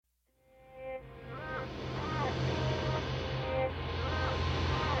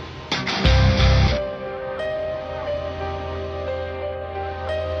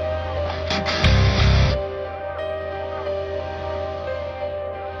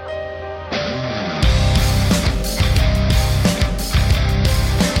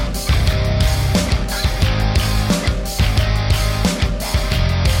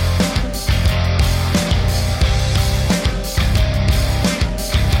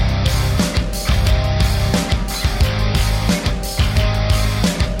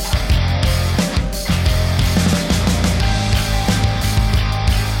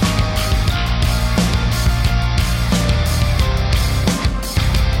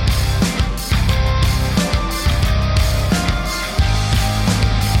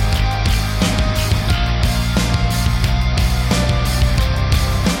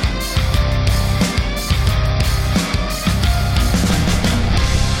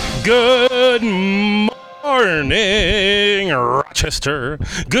Good morning, Rochester.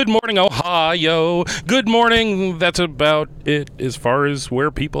 Good morning, Ohio. Good morning. That's about it as far as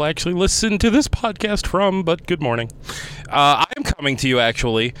where people actually listen to this podcast from, but good morning. I am coming to you,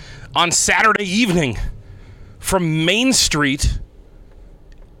 actually, on Saturday evening from Main Street,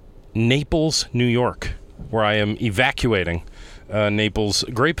 Naples, New York, where I am evacuating Naples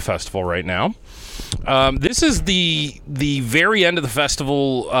Grape Festival right now. This is the very end of the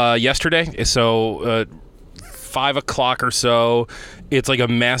festival yesterday, so 5 o'clock or so. It's like a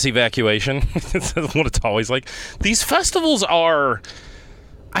mass evacuation. That's what it's always like. These festivals are.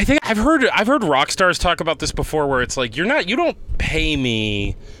 I think I've heard rock stars talk about this before, where it's like you don't pay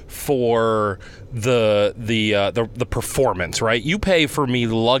me for the performance, right? You pay for me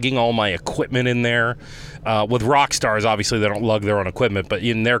lugging all my equipment in there. With rock stars, obviously they don't lug their own equipment, but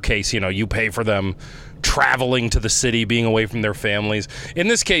in their case, you pay for them traveling to the city, being away from their families. In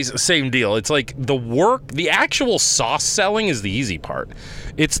this case, same deal. It's like the actual sauce selling is the easy part.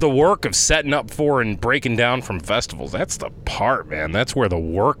 It's the work of setting up for and breaking down from festivals. That's the part, man. That's where the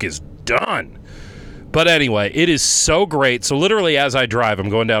work is done. But anyway, it is so great. So literally as I drive, I'm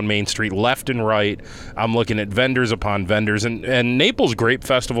going down Main Street left and right. I'm looking at vendors upon vendors. And Naples Grape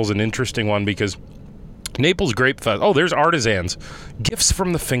Festival is an interesting one because Naples Grape Fest. Oh, there's Artisans. Gifts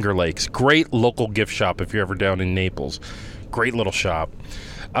from the Finger Lakes. Great local gift shop if you're ever down in Naples. Great little shop.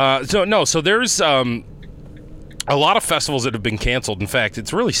 So there's a lot of festivals that have been canceled. In fact,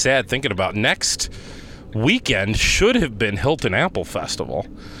 it's really sad thinking about next weekend should have been Hilton Apple Festival.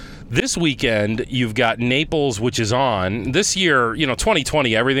 This weekend, you've got Naples, which is on. This year,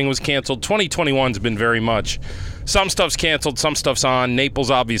 2020, everything was canceled. 2021's been very much. Some stuff's canceled, some stuff's on. Naples,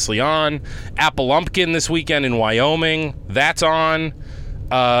 obviously, on. Apple-Lumpkin this weekend in Wyoming. That's on.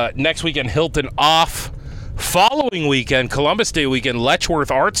 Next weekend, Hilton off. Following weekend, Columbus Day weekend, Letchworth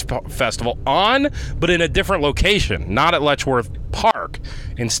Arts Festival on, but in a different location, not at Letchworth Park.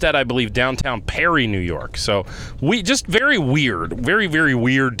 Instead, I believe downtown Perry, New York. So just very weird, very, very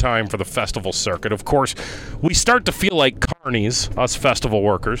weird time for the festival circuit. Of course, we start to feel like carnies, us festival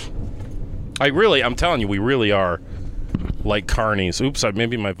workers. I'm telling you, we really are like carnies. Oops,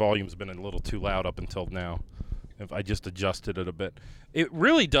 maybe my volume's been a little too loud up until now. If I just adjusted it a bit. It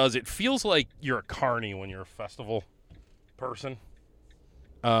really does. It feels like you're a carny when you're a festival person.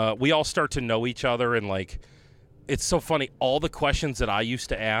 We all start to know each other, and it's so funny. All the questions that I used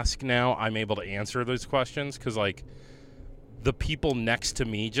to ask now, I'm able to answer those questions because the people next to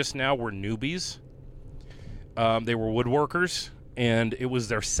me just now were newbies. They were woodworkers, and it was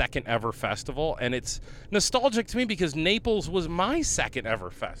their second ever festival. And it's nostalgic to me because Naples was my second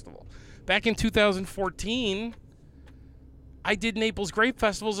ever festival. Back in 2014, I did Naples Grape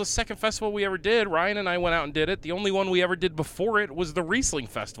Festival. It was the second festival we ever did. Ryan and I went out and did it. The only one we ever did before it was the Riesling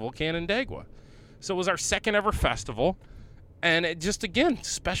Festival, Canandaigua. So it was our second ever festival. And it just, again,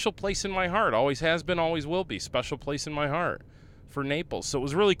 special place in my heart. Always has been, always will be. Special place in my heart for Naples. So it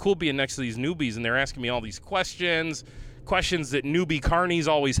was really cool being next to these newbies, and they're asking me all these questions that newbie carnies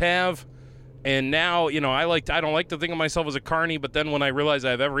always have. And now, I don't like to think of myself as a carny, but then when I realize I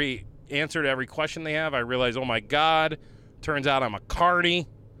have every answer to every question they have, I realize, oh my God, turns out I'm a carny.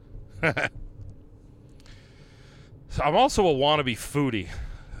 So I'm also a wannabe foodie.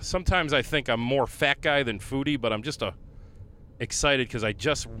 Sometimes I think I'm more fat guy than foodie, but I'm just excited because I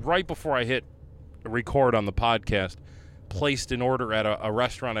just, right before I hit record on the podcast, placed an order at a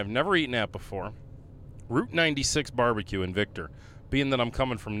restaurant I've never eaten at before, Route 96 Barbecue in Victor. Being that I'm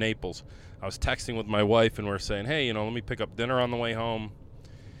coming from Naples, I was texting with my wife and we're saying, hey, let me pick up dinner on the way home.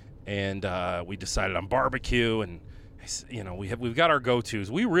 And we decided on barbecue, and we've got our go-tos.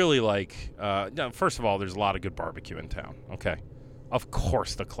 We really like. First of all, there's a lot of good barbecue in town. Okay, of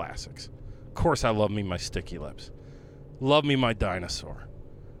course the classics. Of course I love me my Sticky Lips. Love me my Dinosaur.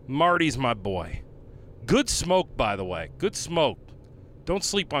 Marty's my boy. Good Smoke, by the way. Good Smoke. Don't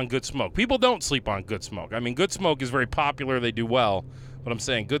sleep on Good Smoke. People don't sleep on Good Smoke. I mean, Good Smoke is very popular. They do well, but I'm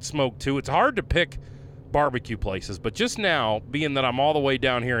saying Good Smoke too. It's hard to pick barbecue places, but just now, being that I'm all the way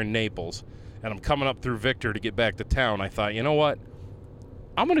down here in Naples and I'm coming up through Victor to get back to town, I thought, you know what?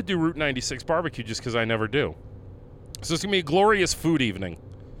 I'm going to do Route 96 barbecue just because I never do. So it's going to be a glorious food evening.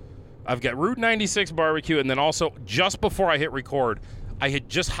 I've got Route 96 barbecue, and then also, just before I hit record, I had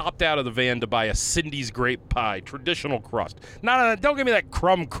just hopped out of the van to buy a Cindy's grape pie, traditional crust. No, don't give me that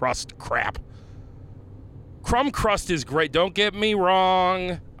crumb crust crap. Crumb crust is great. Don't get me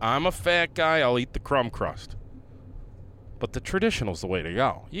wrong. I'm a fat guy. I'll eat the crumb crust. But the traditional's the way to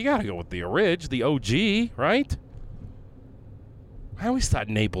go. You got to go with the the OG, right? I always thought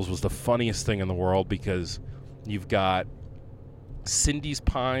Naples was the funniest thing in the world because you've got Cindy's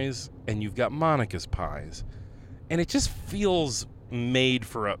pies and you've got Monica's pies. And it just feels made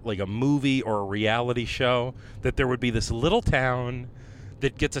for a movie or a reality show, that there would be this little town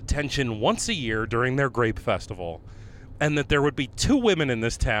that gets attention once a year during their grape festival, and that there would be two women in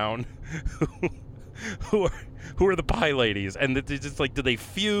this town who are the pie ladies, and that it's just like, do they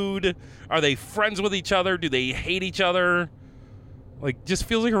feud? Are they friends with each other? Do they hate each other? Like, just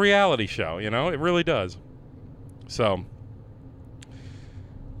feels like a reality show, you know? It really does. So,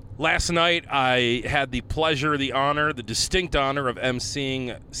 last night I had the pleasure, the honor, the distinct honor of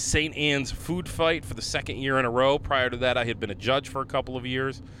emceeing St. Anne's Food Fight for the second year in a row. Prior to that, I had been a judge for a couple of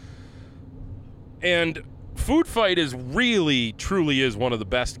years. And Food Fight truly is one of the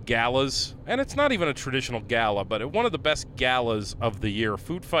best galas. And it's not even a traditional gala, but one of the best galas of the year.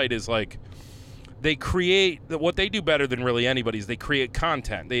 Food Fight is like, what they do better than really anybody is they create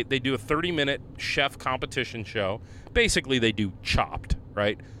content. They do a 30-minute chef competition show. Basically, they do Chopped,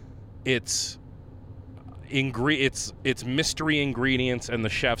 right? It's mystery ingredients, and the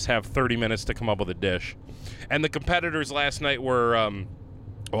chefs have 30 minutes to come up with a dish. And the competitors last night were, I'm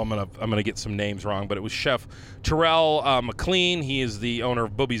gonna get some names wrong, but it was Chef Terrell McLean. He is the owner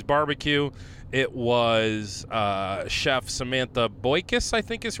of Booby's Barbecue. It was Chef Samantha Boykis, I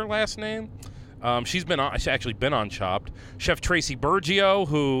think is her last name. She's actually been on Chopped. Chef Tracy Bergio,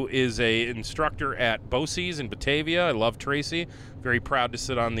 who is a instructor at Bosie's in Batavia. I love Tracy. Very proud to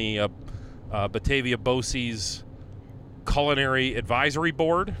sit on the Batavia Bosie's Culinary Advisory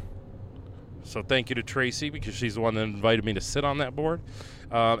Board. So thank you to Tracy, because she's the one that invited me to sit on that board.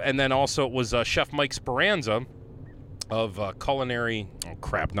 And then also it was Chef Mike Speranza of Culinary... Oh,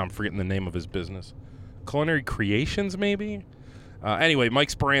 crap. Now I'm forgetting the name of his business. Culinary Creations, maybe? Anyway,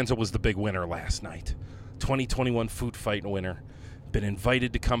 Mike Speranza was the big winner last night. 2021 Food Fight winner. Been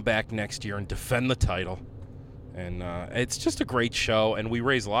invited to come back next year and defend the title. And it's just a great show, and we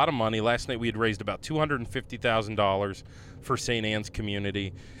raised a lot of money. Last night we had raised about $250,000 for St. Anne's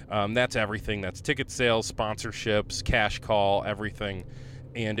community. That's everything. That's ticket sales, sponsorships, cash call, everything.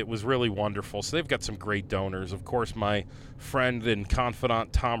 And it was really wonderful. So they've got some great donors. Of course, my friend and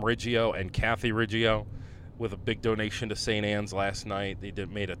confidant Tom Riggio and Kathy Riggio, with a big donation to St. Anne's last night. They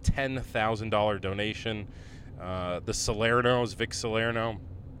made a $10,000 donation. The Salernos, Vic Salerno,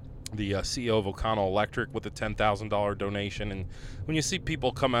 the CEO of O'Connell Electric, with a $10,000 donation. And when you see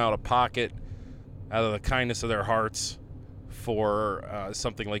people come out of pocket, out of the kindness of their hearts, for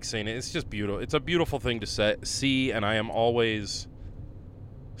something like St. Anne's, it's just beautiful. It's a beautiful thing to see, and I am always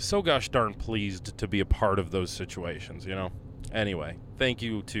so gosh darn pleased to be a part of those situations, you know? Anyway, thank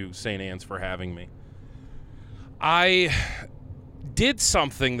you to St. Anne's for having me. I did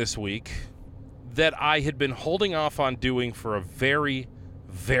something this week that I had been holding off on doing for a very,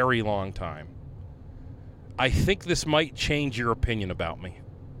 very long time. I think this might change your opinion about me.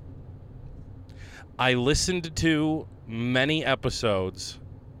 I listened to many episodes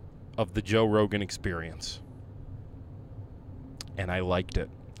of the Joe Rogan Experience, and I liked it.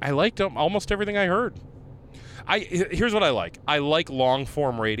 I liked almost everything I heard. Here's what I like. I like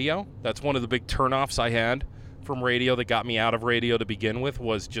long-form radio. That's one of the big turnoffs I had from radio that got me out of radio to begin with,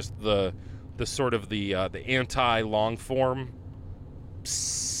 was just the sort of the anti-long form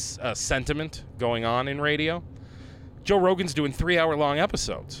sentiment going on in radio. Joe Rogan's doing 3-hour long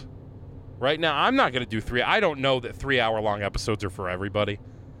episodes right now. I'm not going to do I don't know that 3-hour long episodes are for everybody.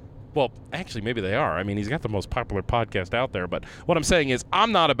 Well, actually, maybe they are. I mean, he's got the most popular podcast out there. But what I'm saying is,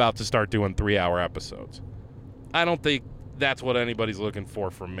 I'm not about to start doing 3-hour episodes. I don't think that's what anybody's looking for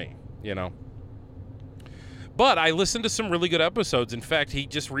from me, you know. But I listened to some really good episodes. In fact, he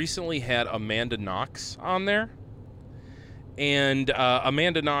just recently had Amanda Knox on there. And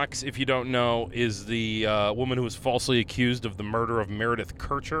Amanda Knox, if you don't know, is the woman who was falsely accused of the murder of Meredith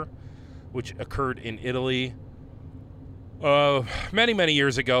Kercher, which occurred in Italy many, many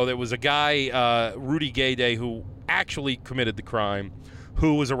years ago. There was a guy, Rudy Gayday, who actually committed the crime,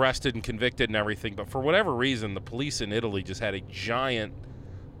 who was arrested and convicted and everything. But for whatever reason, the police in Italy just had a giant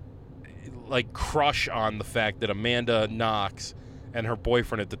crush on the fact that Amanda Knox and her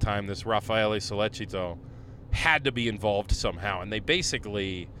boyfriend at the time, this Raffaele Sollecito, had to be involved somehow. And they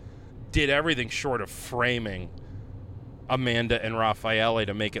basically did everything short of framing Amanda and Raffaele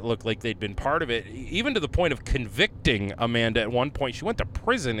to make it look like they'd been part of it, even to the point of convicting Amanda at one point. She went to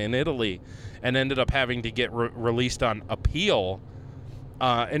prison in Italy and ended up having to get released on appeal.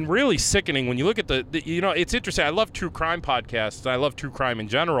 And really sickening when you look at the, it's interesting. I love true crime podcasts. I love true crime in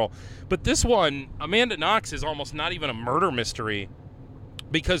general. But this one, Amanda Knox, is almost not even a murder mystery,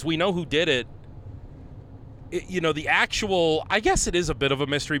 because we know who did it. The actual, I guess it is a bit of a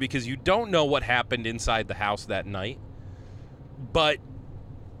mystery, because you don't know what happened inside the house that night. but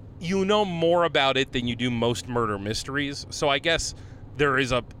you know more about it than you do most murder mysteries. So I guess there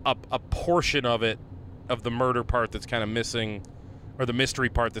is a portion of it, of the murder part, that's kind of missing, or the mystery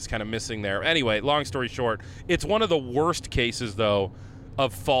part that's kind of missing there. Anyway, long story short, it's one of the worst cases, though,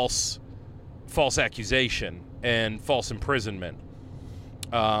 of false accusation and false imprisonment,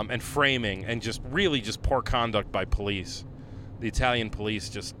 and framing, and just poor conduct by police. The Italian police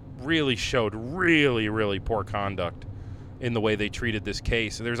just really showed really poor conduct in the way they treated this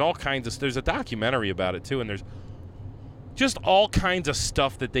case. And there's a documentary about it too, and there's just all kinds of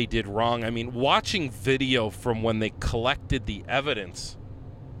stuff that they did wrong. I mean, watching video from when they collected the evidence,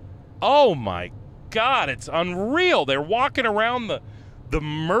 oh my God, it's unreal. They're walking around the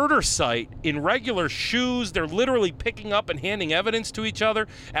murder site in regular shoes. They're literally picking up and handing evidence to each other.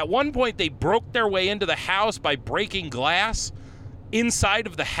 At one point, they broke their way into the house by breaking glass inside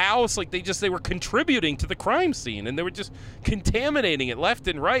of the house. Like they were contributing to the crime scene, and they were just contaminating it left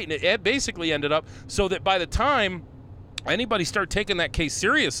and right. And it basically ended up so that by the time anybody started taking that case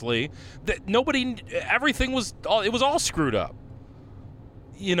seriously, that everything was all screwed up.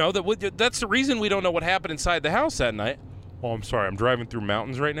 You know, that's the reason we don't know what happened inside the house that night. Oh, I'm sorry. I'm driving through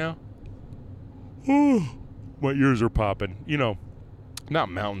mountains right now. My ears are popping. You know, not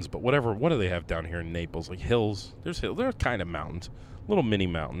mountains, but whatever. What do they have down here in Naples? Like hills. There's hills. They're kind of mountains. Little mini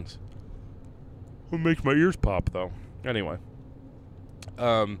mountains. What makes my ears pop, though? Anyway.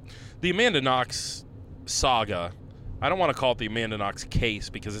 The Amanda Knox saga, I don't want to call it the Amanda Knox case,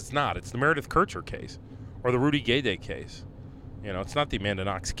 because it's not. It's the Meredith Kercher case, or the Rudy Gay case. You know, it's not the Amanda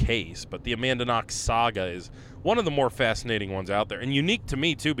Knox case, but the Amanda Knox saga is one of the more fascinating ones out there, and unique to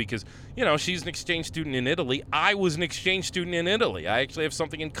me, too, because, you know, she's an exchange student in Italy. I was an exchange student in Italy. I actually have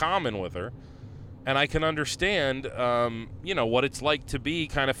something in common with her, and I can understand, you know, what it's like to be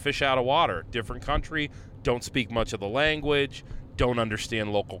kind of fish out of water. Different country, don't speak much of the language, don't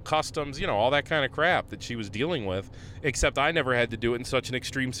understand local customs, you know, all that kind of crap that she was dealing with, except I never had to do it in such an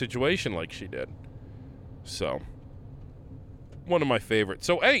extreme situation like she did. So, one of my favorites.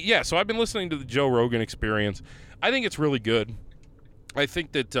 So, hey, yeah, so I've been listening to the Joe Rogan Experience. I think it's really good. I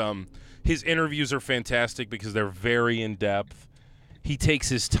think that his interviews are fantastic because they're very in-depth. He takes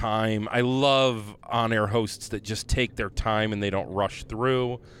his time. I love on-air hosts that just take their time and they don't rush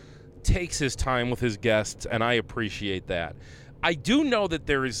through. Takes his time with his guests, and I appreciate that. I do know that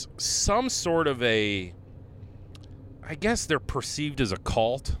there is some sort of I guess they're perceived as a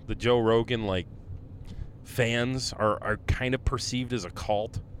cult. The Joe Rogan, like, fans are kind of perceived as a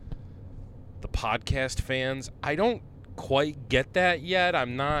cult. The podcast fans, I don't quite get that yet.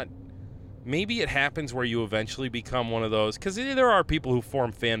 I'm not. Maybe it happens where you eventually become one of those, because there are people who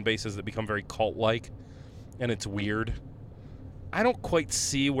form fan bases that become very cult-like, and it's weird. I don't quite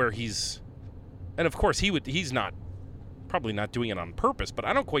see where he's, and of course he's not, probably not doing it on purpose, but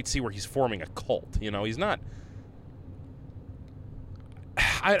I don't quite see where he's forming a cult. You know, he's not.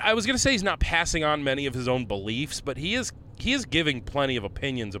 I was going to say he's not passing on many of his own beliefs, but he is giving plenty of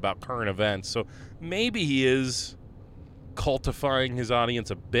opinions about current events. So maybe he is cultifying his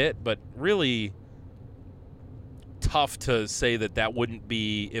audience a bit, but really tough to say that wouldn't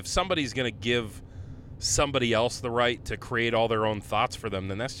be, if somebody's going to give somebody else the right to create all their own thoughts for them,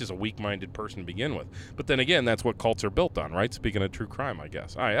 then that's just a weak-minded person to begin with. But then again, that's what cults are built on, right? Speaking of true crime, I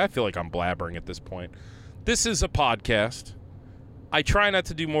guess. I feel like I'm blabbering at this point. This is a podcast. I try not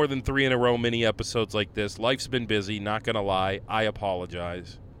to do more than 3 in a row mini episodes like this. Life's been busy, not going to lie. I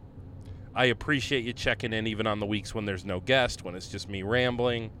apologize. I appreciate you checking in even on the weeks when there's no guest, when it's just me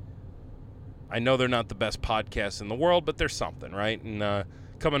rambling. I know they're not the best podcasts in the world, but they're something, right? And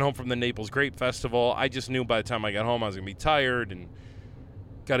coming home from the Naples Grape Festival, I just knew by the time I got home I was going to be tired and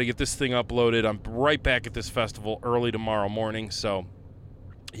got to get this thing uploaded. I'm right back at this festival early tomorrow morning, so,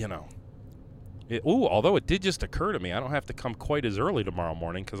 you know. Although it did just occur to me, I don't have to come quite as early tomorrow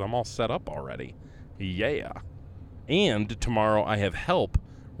morning because I'm all set up already. Yeah. And tomorrow I have help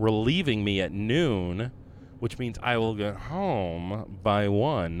relieving me at noon, which means I will get home by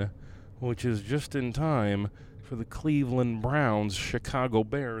 1, which is just in time for the Cleveland Browns Chicago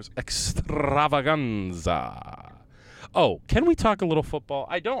Bears extravaganza. Oh, can we talk a little football?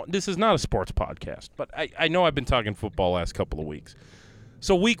 This is not a sports podcast, but I know I've been talking football last couple of weeks.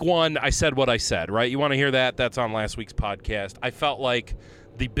 So week 1, I said what I said, right? You want to hear that? That's on last week's podcast. I felt like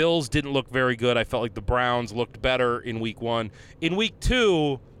the Bills didn't look very good. I felt like the Browns looked better in week 1. In week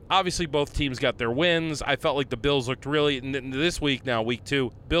 2, obviously both teams got their wins. I felt like the Bills looked really, this week now, week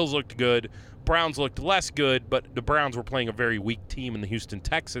 2, Bills looked good. Browns looked less good, but the Browns were playing a very weak team in the Houston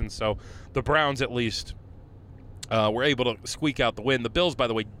Texans, so the Browns at least were able to squeak out the win. The Bills, by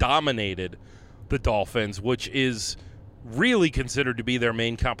the way, dominated the Dolphins, which is really considered to be their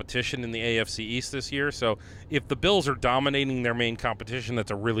main competition in the AFC East this year. So if the Bills are dominating their main competition,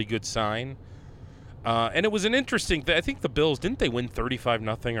 that's a really good sign. And it was an interesting thing. I think the Bills, didn't they win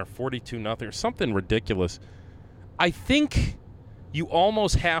 35-0 or 42-0 or something ridiculous? I think you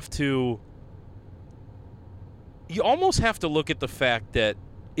almost have to look at the fact that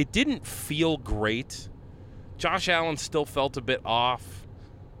it didn't feel great. Josh Allen still felt a bit off.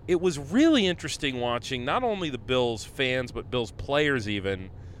 It was really interesting watching not only the Bills fans, but Bills players even.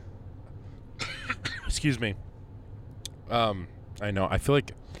 Excuse me. I know. I feel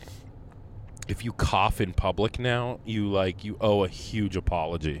like if you cough in public now, you owe a huge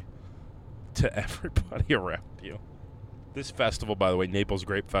apology to everybody around you. This festival, by the way, Naples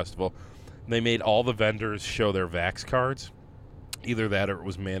Grape Festival, they made all the vendors show their Vax cards. Either that or it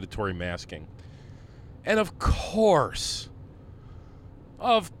was mandatory masking. And of course,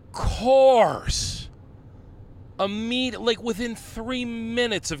 within 3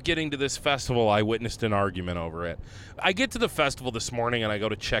 minutes of getting to this festival, I witnessed an argument over it. I get to the festival this morning and I go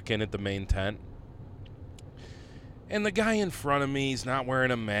to check in at the main tent. And the guy in front of me, he's not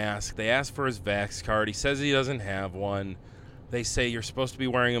wearing a mask. They ask for his Vax card. He says he doesn't have one. They say, "You're supposed to be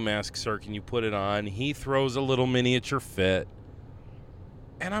wearing a mask, sir. Can you put it on?" He throws a little miniature fit.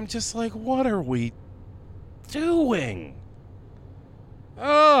 And I'm just like, what are we doing?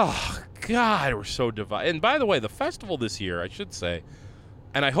 Oh, God, we're so divided. And by the way, the festival this year, I should say,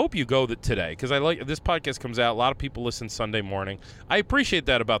 and I hope you go today, because this podcast comes out. A lot of people listen Sunday morning. I appreciate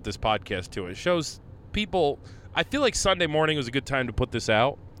that about this podcast, too. It shows people. I feel like Sunday morning was a good time to put this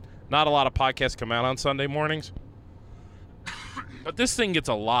out. Not a lot of podcasts come out on Sunday mornings. But this thing gets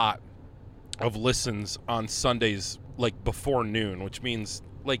a lot of listens on Sundays, before noon, which means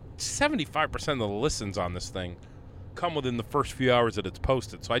 75% of the listens on this thing come within the first few hours that it's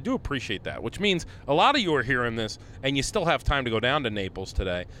posted. So I do appreciate that, which means a lot of you are hearing this and you still have time to go down to Naples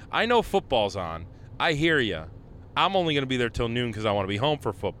today. I know football's on. I hear you. I'm only going to be there till noon because I want to be home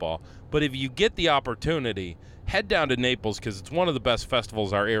for football. But if you get the opportunity, head down to Naples because it's one of the best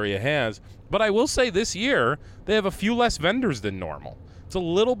festivals our area has. But I will say this year, they have a few less vendors than normal. It's a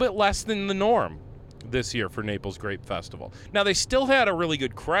little bit less than the norm this year for Naples Grape Festival. Now, they still had a really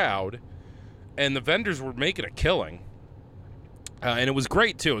good crowd, and the vendors were making a killing. And it was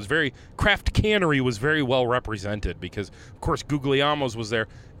great, too. It was Craft Cannery was very well represented because, of course, Guglielmo's was there.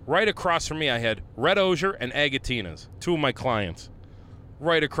 Right across from me, I had Red Osier and Agatina's, two of my clients,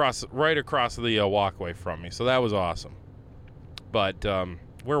 right across the walkway from me. So that was awesome. But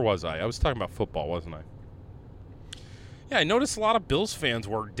where was I? I was talking about football, wasn't I? Yeah, I noticed a lot of Bills fans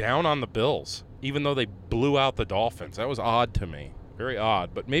were down on the Bills, even though they blew out the Dolphins. That was odd to me. Very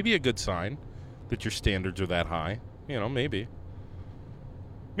odd, but maybe a good sign that your standards are that high. Maybe.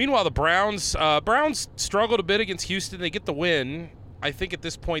 Meanwhile, the Browns struggled a bit against Houston. They get the win. I think at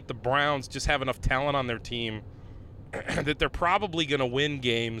this point the Browns just have enough talent on their team that they're probably going to win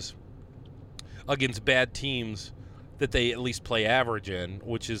games against bad teams that they at least play average in,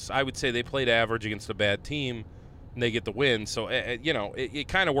 which is, I would say they played average against a bad team and they get the win. So, it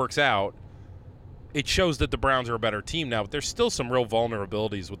kind of works out. It shows that the Browns are a better team now, but there's still some real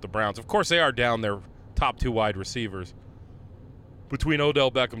vulnerabilities with the Browns. Of course, they are down their top two wide receivers between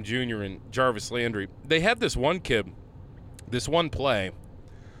Odell Beckham Jr. and Jarvis Landry. They had this one kid, this one play.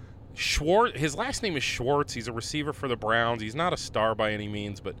 Schwartz, his last name is Schwartz. He's a receiver for the Browns. He's not a star by any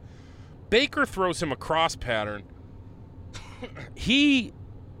means, but Baker throws him a cross pattern. He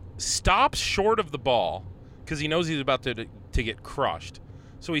stops short of the ball because he knows he's about to get crushed.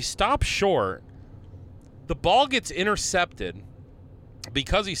 So he stops short. The ball gets intercepted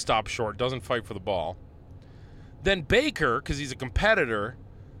because he stops short, doesn't fight for the ball. Then Baker, because he's a competitor,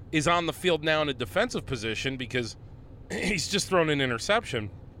 is on the field now in a defensive position because he's just thrown an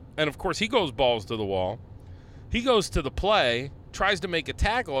interception. And, of course, he goes balls to the wall. He goes to the play, tries to make a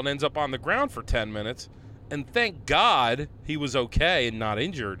tackle, and ends up on the ground for 10 minutes. And thank God he was okay and not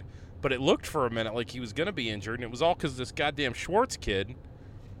injured. But it looked for a minute like he was going to be injured, and it was all because this goddamn Schwartz kid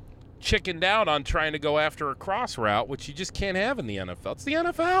chickened out on trying to go after a cross route, which you just can't have in the NFL. It's the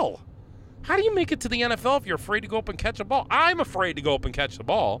NFL. How do you make it to the NFL if you're afraid to go up and catch a ball? I'm afraid to go up and catch the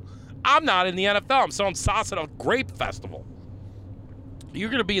ball. I'm not in the NFL. I'm selling sauce at a grape festival. You're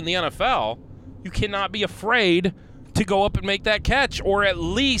going to be in the NFL. You cannot be afraid to go up and make that catch, or at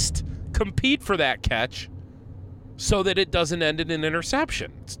least compete for that catch so that it doesn't end in an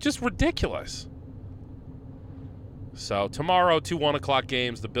interception. It's just ridiculous. So tomorrow, 2 1 o'clock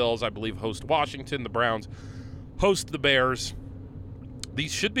games. The Bills, I believe, host Washington. The Browns host the Bears.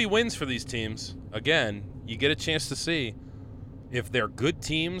 These should be wins for these teams. Again, you get a chance to see If they're good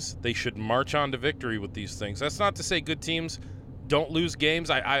teams, they should march on to victory with these things. That's not to say good teams don't lose games.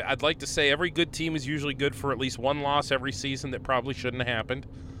 I'd like to say every good team is usually good for at least one loss every season that probably shouldn't have happened.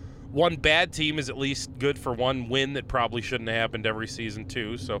 One bad team is at least good for one win that probably shouldn't have happened every season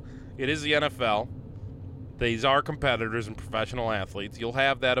too. So it is the NFL. These are competitors and professional athletes. You'll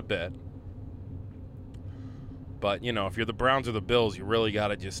have that a bit. But, if you're the Browns or the Bills, you really got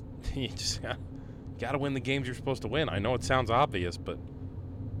to got to win the games you're supposed to win. I know it sounds obvious, but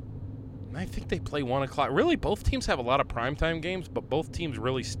I think they play 1 o'clock. Really, both teams have a lot of primetime games, but both teams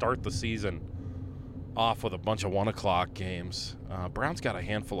really start the season off with a bunch of 1 o'clock games. Browns got a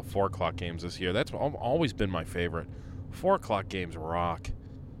handful of 4 o'clock games this year. That's always been my favorite. 4 o'clock games rock.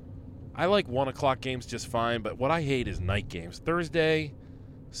 I like 1 o'clock games just fine, but what I hate is night games. Thursday,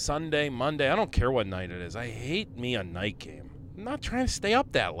 Sunday, Monday, I don't care what night it is. I hate me a night game. I'm not trying to stay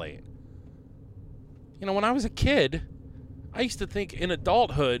up that late. When I was a kid, I used to think in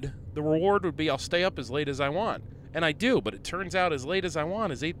adulthood, the reward would be I'll stay up as late as I want. And I do, but it turns out as late as I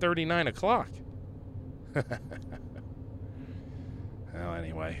want is 8:30, 9 o'clock. Well,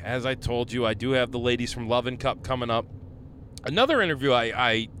 anyway, as I told you, I do have the ladies from Love and Cup coming up. Another interview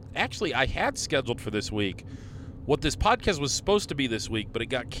I had scheduled for this week. What this podcast was supposed to be this week, but it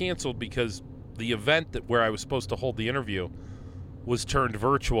got canceled because the event where I was supposed to hold the interview was turned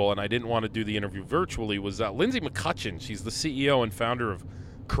virtual, and I didn't want to do the interview virtually, was Lindsay McCutcheon. She's the CEO and founder of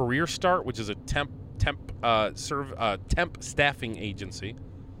Career Start, which is a temp staffing agency.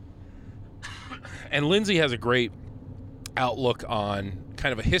 And Lindsay has a great outlook on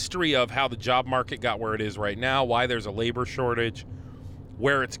kind of a history of how the job market got where it is right now, why there's a labor shortage,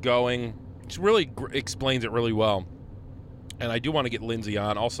 where it's going. She really explains it really well. And I do want to get Lindsay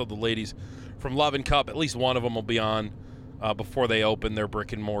on. Also, the ladies from Love and Cup, at least one of them will be on before they open their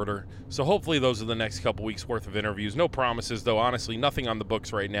brick and mortar. So hopefully those are the next couple weeks worth of interviews. No promises, though. Honestly, nothing on the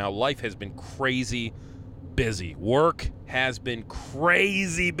books right now. Life has been crazy busy. Work has been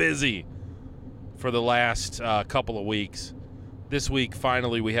crazy busy for the last couple of weeks. This week,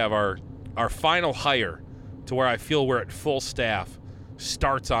 finally, we have our final hire to where I feel we're at full staff.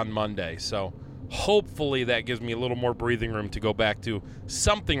 Starts on Monday. So hopefully that gives me a little more breathing room to go back to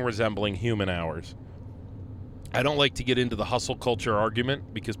something resembling human hours. I don't like to get into the hustle culture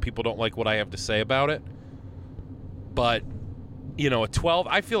argument because people don't like what I have to say about it. But,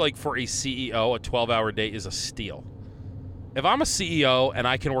 I feel like for a CEO, a 12-hour day is a steal. If I'm a CEO and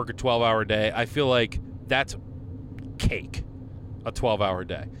I can work a 12-hour day, I feel like that's cake, a 12-hour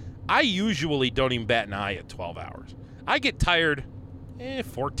day. I usually don't even bat an eye at 12 hours. I get tired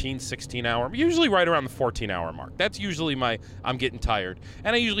 14, 16 hour, usually right around the 14-hour mark. That's usually I'm getting tired.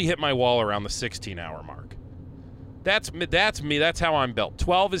 And I usually hit my wall around the 16-hour mark. That's me. That's how I'm built.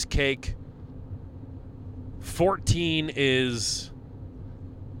 12 is cake. 14 is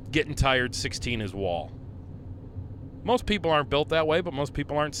getting tired. 16 is wall. Most people aren't built that way, but most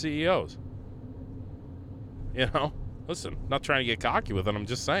people aren't CEOs. Listen, not trying to get cocky with it. I'm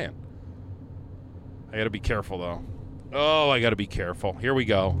just saying. I got to be careful, though. Oh, I got to be careful. Here we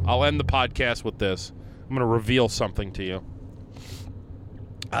go. I'll end the podcast with this. I'm going to reveal something to you.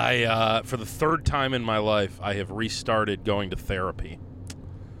 For the third time in my life, I have restarted going to therapy.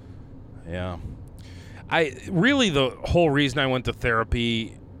 Yeah. The whole reason I went to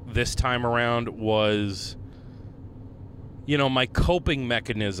therapy this time around was, my coping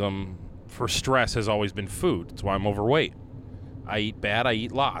mechanism for stress has always been food. That's why I'm overweight. I eat bad, I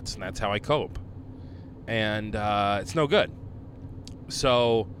eat lots, and that's how I cope. And it's no good.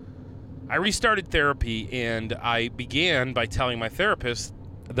 So I restarted therapy, and I began by telling my therapist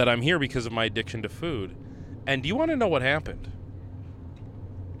that I'm here because of my addiction to food. And do you want to know what happened?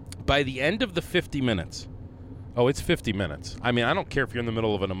 By the end of the 50 minutes, it's 50 minutes. I mean, I don't care if you're in the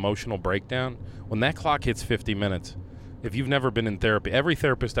middle of an emotional breakdown. When that clock hits 50 minutes, if you've never been in therapy, every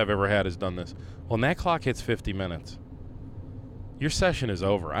therapist I've ever had has done this. When that clock hits 50 minutes, your session is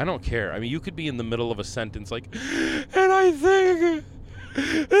over. I don't care. I mean, you could be in the middle of a sentence like, and I think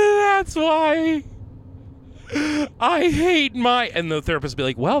that's why I hate my... And the therapist will be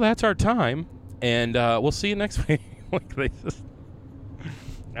like, well, that's our time, and we'll see you next week.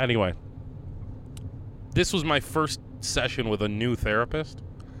 Anyway, this was my first session with a new therapist,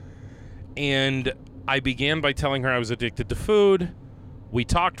 and I began by telling her I was addicted to food. We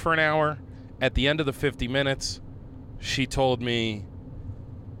talked for an hour. At the end of the 50 minutes, she told me,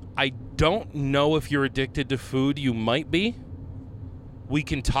 I don't know if you're addicted to food. You might be. We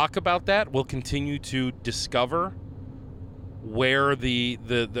can talk about that. We'll continue to discover where the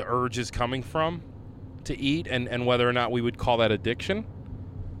urge is coming from to eat and whether or not we would call that addiction.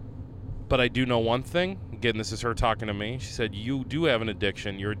 But I do know one thing. again, this is her talking to me. She said, you do have an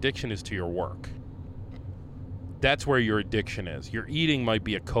addiction. Your addiction is to your work. That's where your addiction is. Your eating might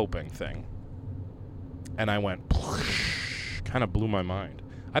be a coping thing. And I went, kind of blew my mind.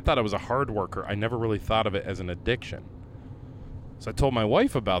 I thought I was a hard worker. I never really thought of it as an addiction. So I told my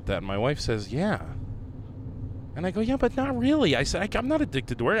wife about that, and my wife says, yeah. And I go, yeah, but not really. I said, I'm not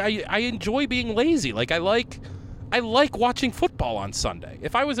addicted to work. I enjoy being lazy. Like, I like watching football on Sunday.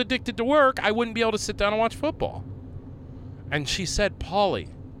 If I was addicted to work, I wouldn't be able to sit down and watch football. And she said, Pauly,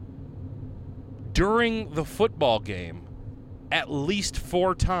 during the football game, at least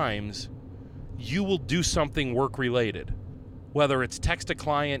 4 times, you will do something work-related. Whether it's text a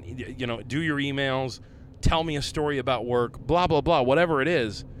client, do your emails, tell me a story about work, blah, blah, blah, whatever it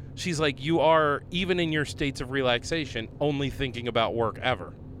is. She's like, you are, even in your states of relaxation, only thinking about work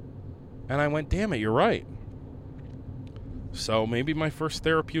ever. And I went, damn it, you're right. So maybe my first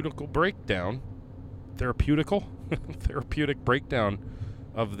therapeutic breakdown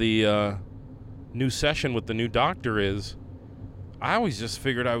of the new session with the new doctor is, I always just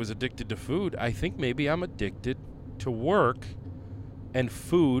figured I was addicted to food. I think maybe I'm addicted to work, and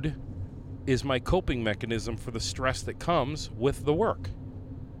food is my coping mechanism for the stress that comes with the work.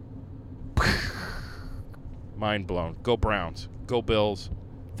 Mind blown. Go Browns. Go Bills.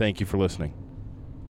 Thank you for listening.